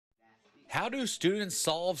How do students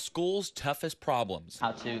solve school's toughest problems?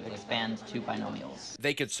 How to expand two binomials.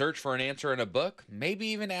 They could search for an answer in a book, maybe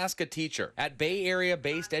even ask a teacher. At Bay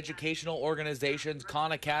Area-based educational organizations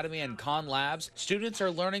Khan Academy and Khan Labs, students are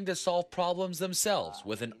learning to solve problems themselves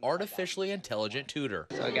with an artificially intelligent tutor.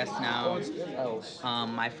 So I guess now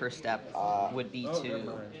my first step would be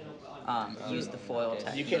to use the foil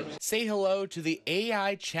technique. Say hello to the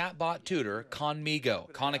AI chatbot tutor,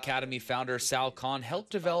 Khanmigo. Khan Academy founder Sal Khan helped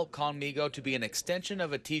develop Khanmigo to be an extension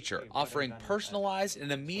of a teacher, offering personalized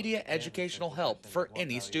and immediate educational help for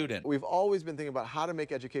any student. We've always been thinking about how to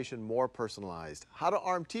make education more personalized, how to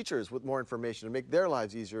arm teachers with more information and make their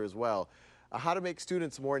lives easier as well, how to make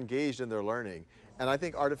students more engaged in their learning. And I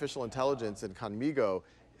think artificial intelligence and Khanmigo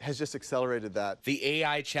has just accelerated that. The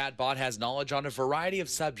AI chatbot has knowledge on a variety of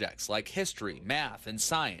subjects like history, math, and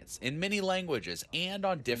science in many languages and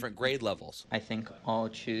on different grade levels. I think I'll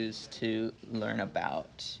choose to learn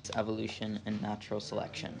about evolution and natural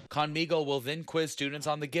selection. Khanmigo will then quiz students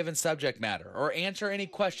on the given subject matter or answer any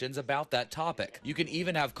questions about that topic. You can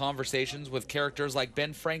even have conversations with characters like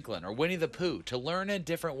Ben Franklin or Winnie the Pooh to learn in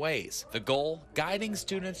different ways. The goal, guiding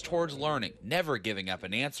students towards learning, never giving up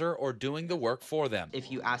an answer or doing the work for them.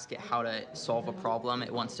 If you ask it how to solve a problem, it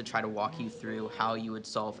wants to try to walk you through how you would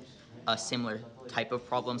solve a similar type of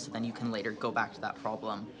problem, so then you can later go back to that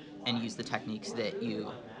problem and use the techniques that you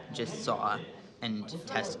just saw and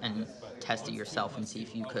test it yourself and see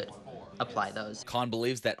if you could apply those. Khan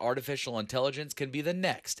believes that artificial intelligence can be the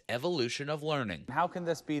next evolution of learning. How can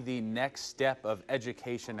this be the next step of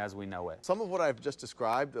education as we know it? Some of what I've just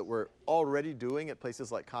described that we're already doing at places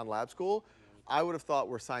like Khan Lab School, I would have thought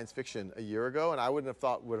were science fiction a year ago, and I wouldn't have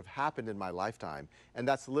thought would have happened in my lifetime. And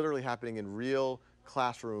that's literally happening in real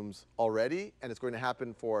classrooms already, and it's going to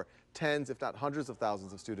happen for tens, if not hundreds of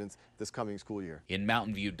thousands of students this coming school year. In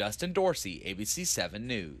Mountain View, Dustin Dorsey, ABC 7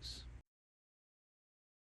 News.